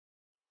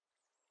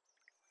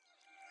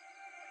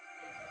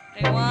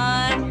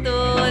One,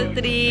 two,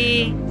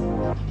 three.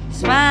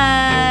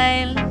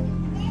 Smile.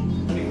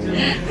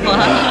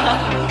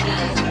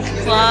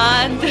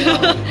 One,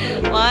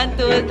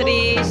 two,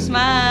 three.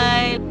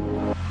 Smile.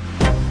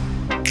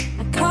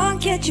 I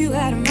can't get you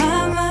out of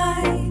my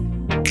mind.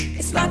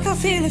 It's like I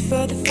feel it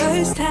for the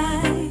first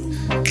time.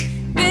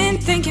 Been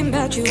thinking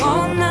about you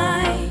all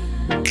night.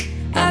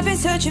 I've been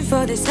searching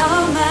for this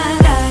all my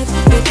life.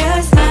 You're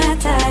just my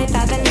type.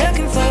 I've been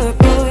looking for a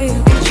boy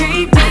who can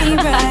treat me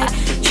right.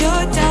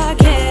 Your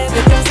dark hair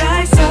with those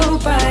eyes so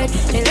bright.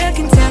 They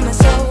look into my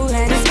soul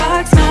and it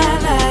sparks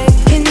my life.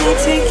 Can I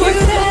take you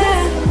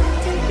there?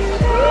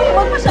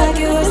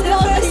 Like it was the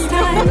first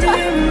time. Do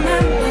you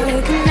remember?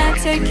 Can I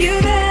take you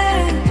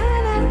there?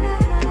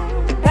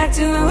 Back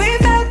to when we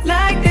felt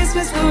like this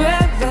was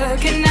forever.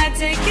 Can I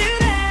take you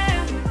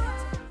there?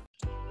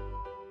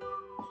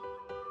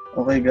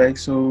 Okay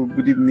guys, so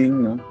good evening,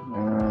 no?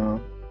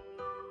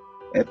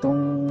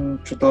 Etong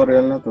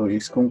tutorial na to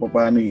is kung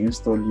paano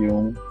i-install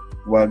yung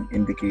WAG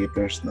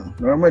indicators, no?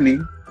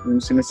 Normally, yung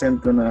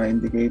sinesend ko na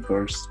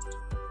indicators,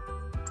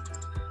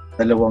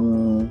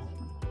 dalawang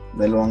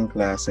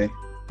klase,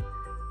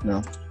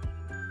 no?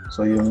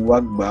 So yung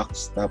WAG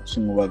box tapos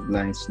yung WAG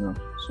lines, no?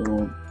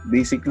 So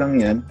basic lang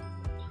yan.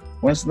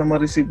 Once na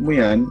ma-receive mo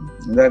yan,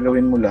 ang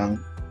gagawin mo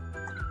lang,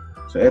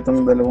 so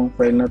etong dalawang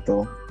file na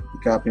to,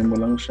 i-copy mo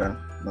lang siya,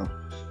 no?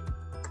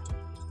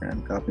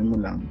 Ayan, copy mo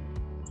lang.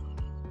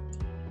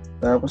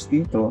 Tapos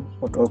dito,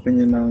 pag-open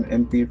nyo ng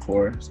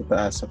MT4 sa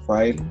taas sa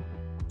file,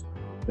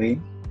 okay?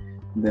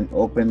 And then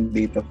open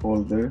data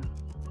folder,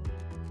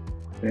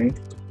 okay?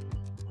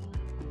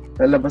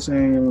 Lalabas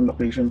ngayon yung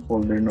location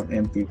folder ng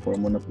MT4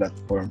 mo na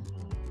platform.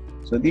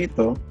 So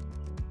dito,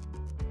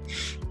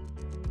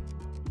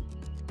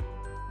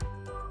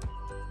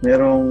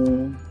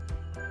 merong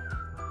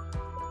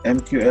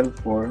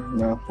MQL4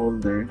 na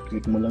folder,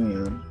 click mo lang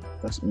yun,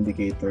 tapos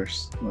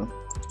indicators, no?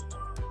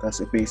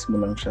 Tapos i-paste mo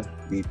lang siya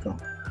dito.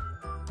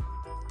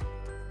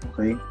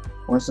 Okay?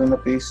 Once na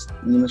na-paste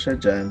nyo na siya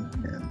dyan,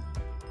 yan.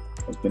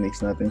 Pag pinex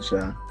natin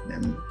siya,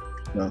 yan,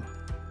 no?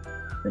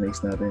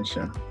 Pinex natin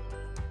siya.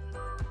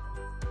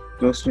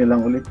 Close nyo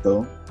lang ulit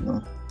to,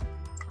 no?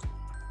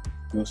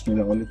 Close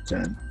nyo lang ulit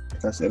dyan.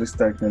 Tapos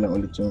i-restart nyo lang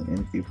ulit yung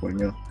MT4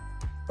 nyo.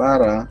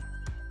 Para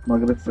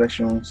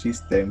mag-refresh yung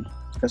system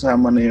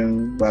kasama na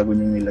yung bago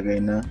nyo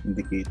nilagay na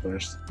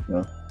indicators,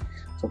 no?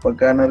 So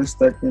pagka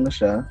na-restart nyo na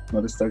siya,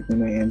 na-restart nyo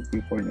na yung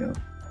MT4 nyo,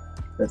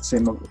 let's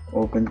say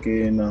mag-open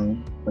kayo ng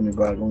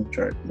panibagong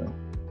chart, no?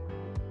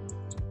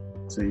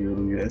 So Euro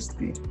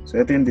USD. So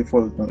ito yung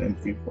default ng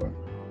MT4.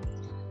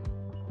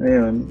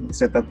 Ngayon,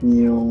 set up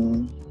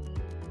nyo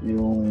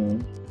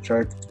yung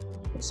chart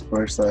as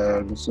per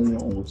sa gusto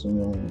nyo. Kung gusto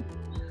nyo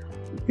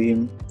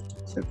theme,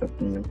 set up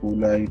nyo yung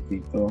kulay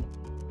dito.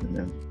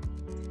 Ganyan.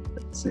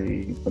 Let's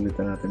say,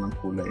 palitan natin ng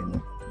kulay,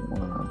 no? Yung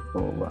mga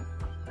proba.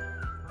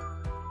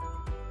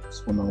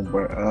 So, unang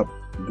bar up,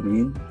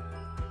 green,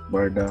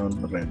 bar down,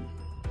 red.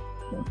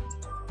 Yan.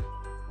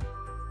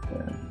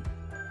 Yan.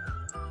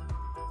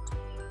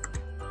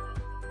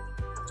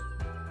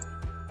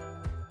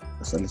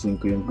 Tapos alisin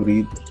ko yung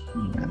grid.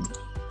 Yan.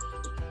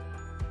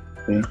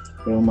 Okay.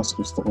 Pero mas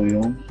gusto ko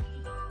yung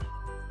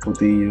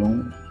puti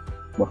yung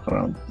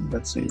background.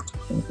 That's it.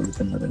 Yung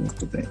palitan natin yung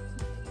puti.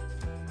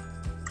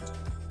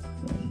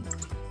 Yan.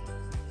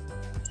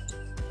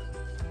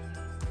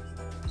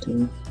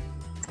 Okay.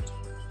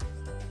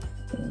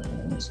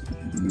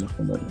 Bila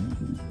ko na rin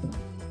dito.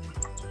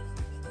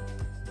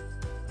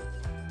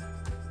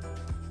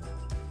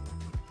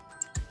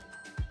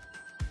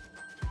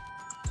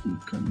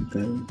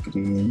 Candle,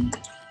 green.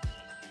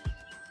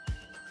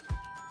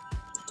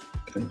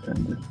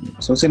 Candle.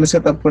 So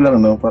sinaset up ko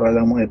lang, no, para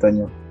lang makita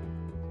nyo.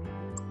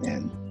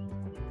 Yan.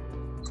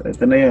 So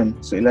ito na yun.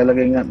 So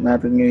ilalagay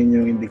natin ngayon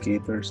yung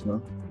indicators,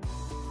 no.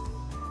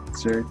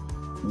 Insert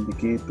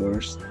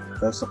indicators.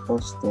 Tapos sa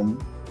custom,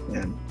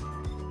 yan.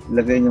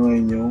 Ilagay nyo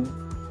ngayon yung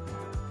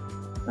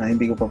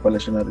hindi ko pa pala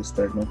siya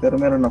na-restart, no? Pero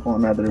meron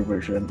akong another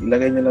version.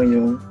 Ilagay nyo lang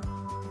yung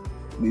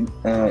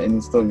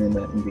install nyo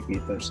na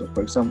indicator. So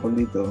for example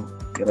dito,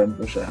 i-run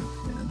ko siya.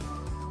 Yan.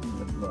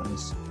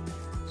 Advance.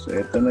 So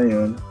ito na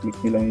yun. Click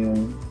nyo lang yung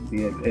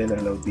DLL,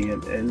 allow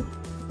DLL.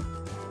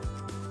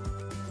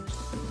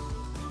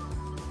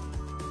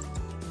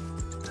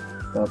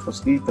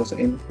 Tapos dito sa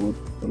input,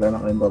 wala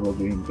na kayong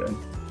babaguhin dyan.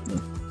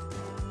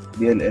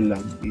 DLL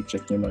lang.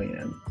 I-check nyo lang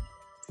yan.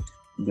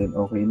 Then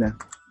okay na.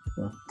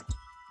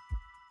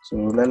 So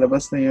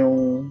lalabas na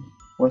yung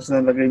once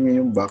nalagay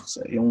niyo yung box,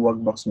 yung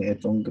WAG box niya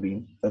itong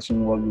green, tapos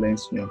yung WAG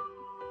lines niyo,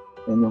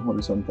 yan yung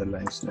horizontal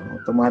lines, no?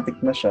 Automatic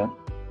na siya.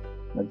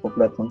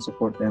 Nagpo-plot ng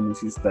support and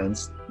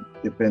resistance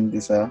depende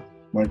sa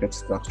market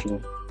structure.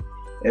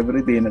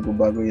 Every day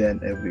nagbabago yan,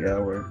 every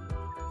hour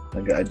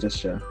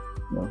nag-a-adjust siya,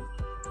 no?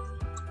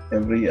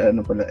 Every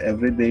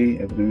day,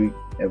 every week,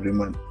 every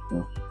month,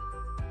 no?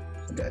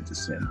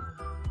 Nag-a-adjust yan.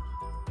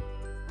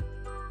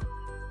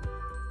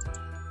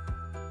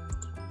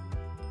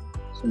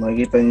 So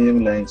makikita niyo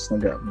yung lines,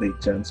 nag-update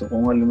yan. So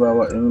kung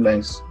halimbawa yung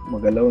lines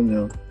magalaw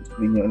nyo,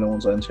 hindi nyo alam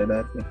kung saan siya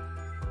dati.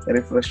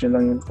 i-refresh nyo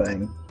lang yung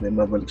time, then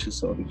babalik siya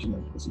sa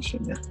original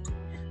position niya.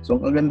 So,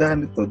 ang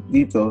kagandahan nito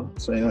dito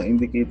sa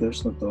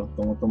indicators na to,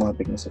 itong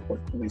automatic na support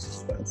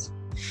resistance,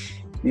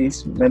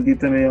 is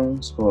nandito na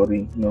yung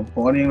scoring. No?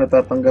 Kung ano yung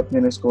natatanggap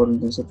nyo na scoring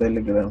dun sa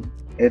Telegram,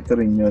 eto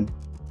rin yun.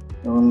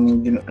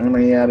 Ang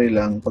nangyayari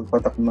lang,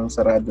 pagpatak ng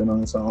sarado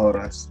ng isang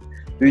oras,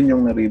 yun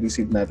yung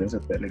nare-receive natin sa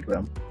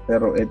Telegram.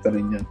 Pero eto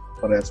rin yun.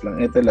 Parehas lang.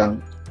 Eto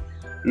lang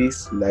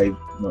is live.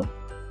 No?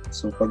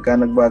 So, pagka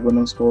nagbago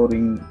ng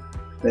scoring,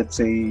 let's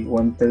say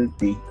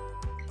 1:30,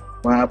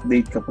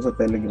 ma-update ka po sa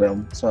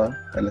Telegram sa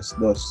alas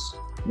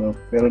 2. No?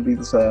 Pero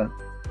dito sa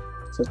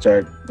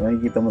chart,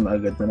 makikita mo na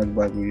agad na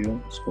nagbago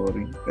yung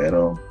scoring.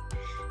 Pero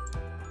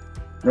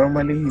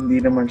normally, hindi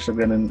naman siya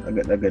ganun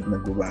agad-agad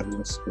nagbabago,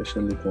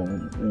 especially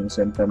kung yung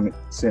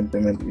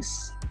sentiment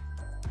is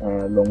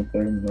long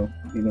term. No?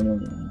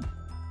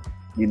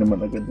 Hindi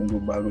naman agad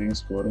nagbabago yung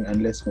scoring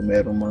unless kung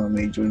merong mga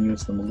major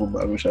news na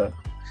magbabago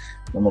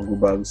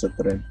sa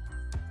trend.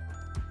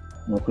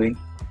 Okay?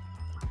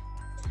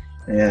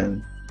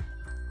 Ayan.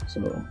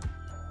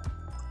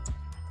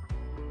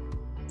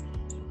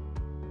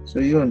 So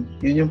yun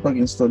yung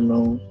pag-install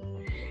ng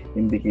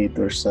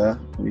indicator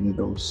sa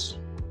Windows.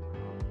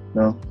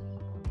 No?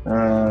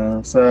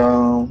 Sa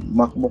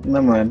MacBook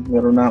naman,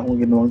 meron na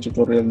akong ginawang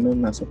tutorial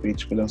nun. Nasa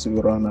page ko lang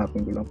siguro,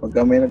 hanapin ko lang.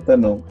 Pagka may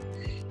nagtanong,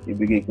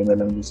 ibigay ko na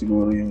lang din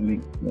siguro yung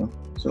link. No?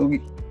 So,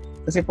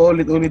 kasi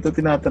paulit-ulit ito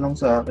tinatanong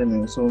sa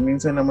akin. So,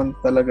 minsan naman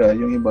talaga,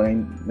 yung iba,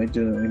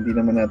 medyo hindi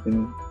naman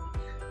natin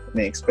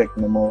na-expect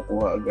na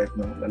makukuha agad,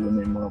 no? Lalo na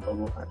yung mga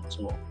baguhan.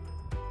 So,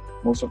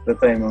 most of the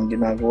time, ang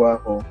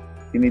ginagawa ko,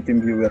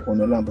 tinitim viewer ko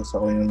na lang, tapos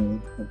ako yung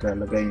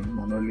naglalagay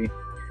manually,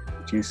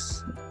 which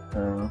is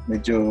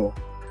medyo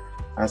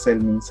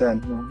hassle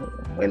minsan. No?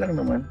 Okay lang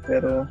naman,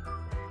 pero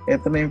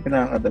eto na yung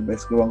pinaka-the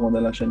best. Gawan ko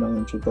na lang siya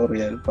ng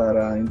tutorial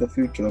para in the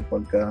future,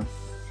 pagka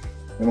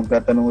may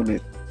magtatanong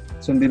ulit,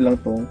 sundin lang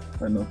itong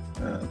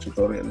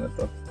tutorial na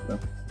to. No?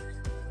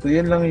 So,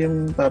 yun lang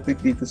yung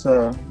topic dito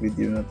sa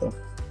video na to.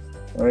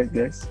 Alright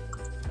guys.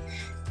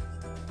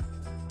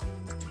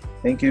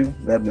 Thank you.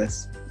 God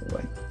bless.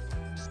 Bye-bye.